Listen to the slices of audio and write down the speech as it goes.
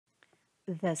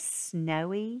The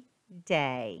Snowy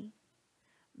Day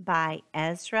by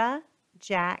Ezra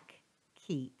Jack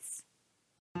Keats.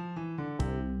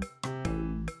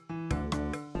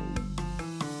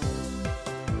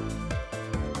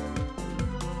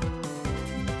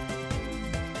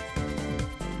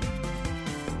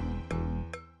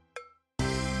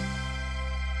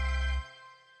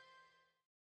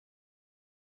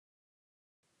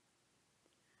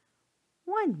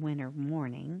 One winter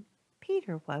morning,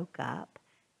 Peter woke up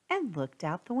and looked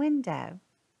out the window.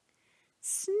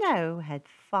 Snow had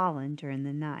fallen during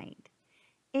the night.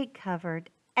 It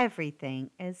covered everything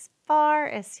as far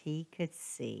as he could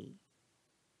see.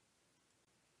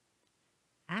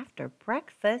 After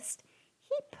breakfast,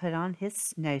 he put on his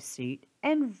snowsuit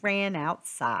and ran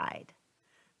outside.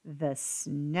 The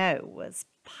snow was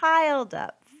piled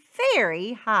up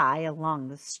very high along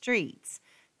the streets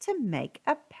to make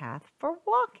a path for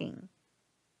walking.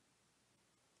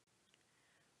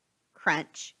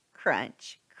 Crunch,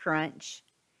 crunch, crunch.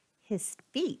 His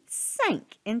feet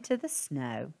sank into the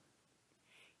snow.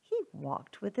 He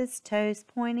walked with his toes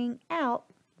pointing out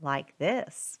like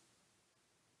this.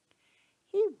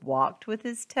 He walked with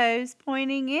his toes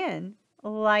pointing in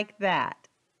like that.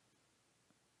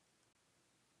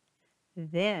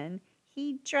 Then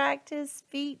he dragged his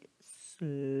feet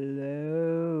slowly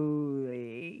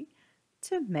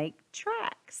to make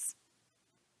tracks.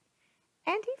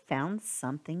 And he found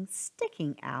something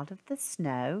sticking out of the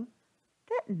snow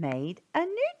that made a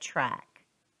new track.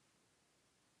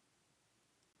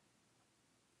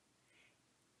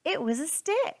 It was a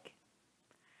stick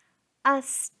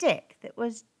that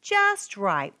was just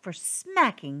right for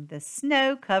smacking the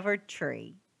snow-covered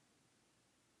tree.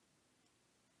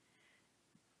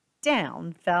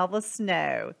 Down fell the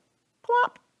snow,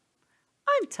 plop,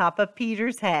 on top of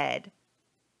Peter's head.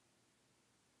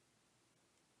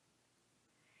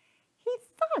 He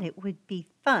thought it would be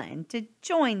fun to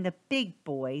join the big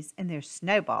boys in their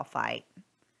snowball fight,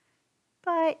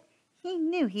 but he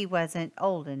knew he wasn't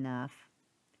old enough.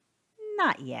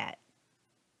 Not yet.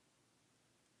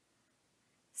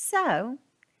 So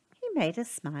he made a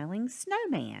smiling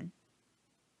snowman,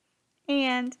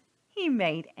 and he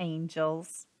made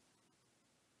angels.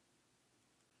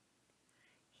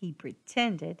 He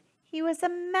pretended he was a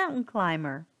mountain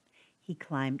climber. He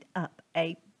climbed up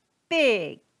a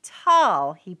big,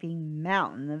 tall, heaping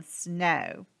mountain of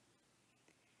snow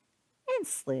and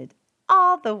slid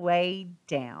all the way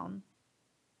down.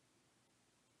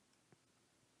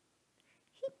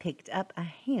 He picked up a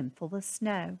handful of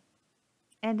snow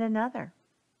and another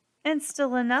and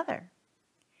still another.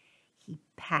 He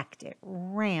packed it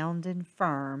round and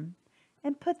firm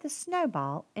and put the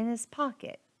snowball in his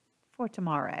pocket for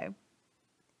tomorrow.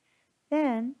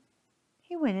 Then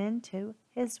he went into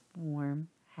his warm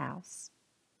house.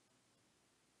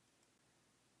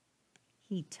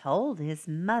 He told his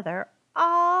mother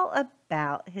all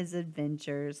about his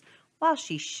adventures while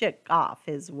she shook off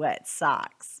his wet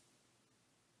socks.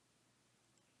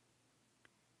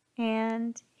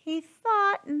 And he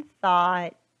thought and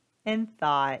thought and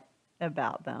thought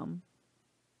about them.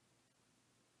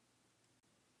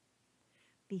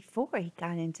 Before he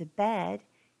got into bed,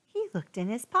 he looked in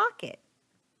his pocket.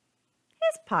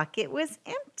 His pocket was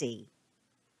empty.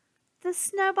 The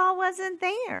snowball wasn't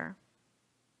there.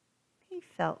 He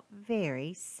felt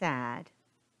very sad.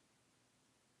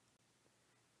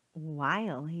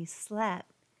 While he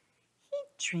slept, he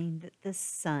dreamed that the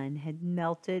sun had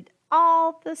melted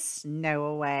all the snow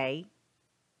away.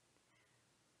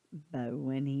 But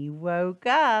when he woke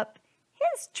up,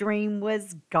 his dream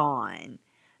was gone.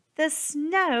 The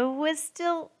snow was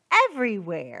still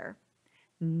everywhere.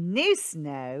 New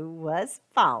snow was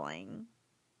falling.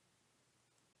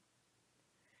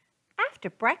 After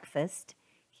breakfast,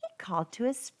 he called to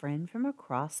his friend from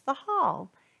across the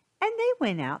hall, and they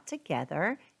went out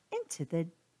together into the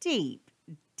deep,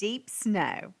 deep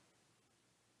snow.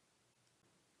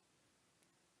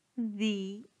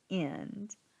 The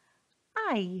end.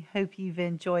 I hope you've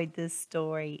enjoyed this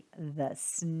story, The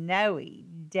Snowy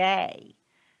Day.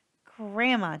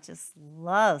 Grandma just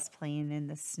loves playing in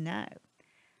the snow.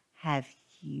 Have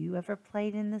you ever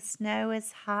played in the snow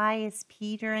as high as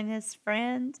Peter and his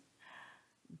friend?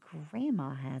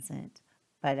 Grandma hasn't,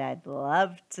 but I'd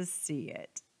love to see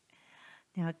it.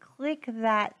 Now click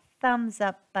that thumbs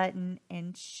up button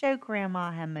and show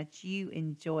Grandma how much you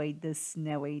enjoyed this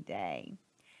snowy day.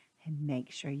 And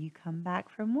make sure you come back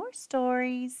for more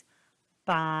stories.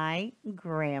 Bye,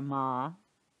 Grandma.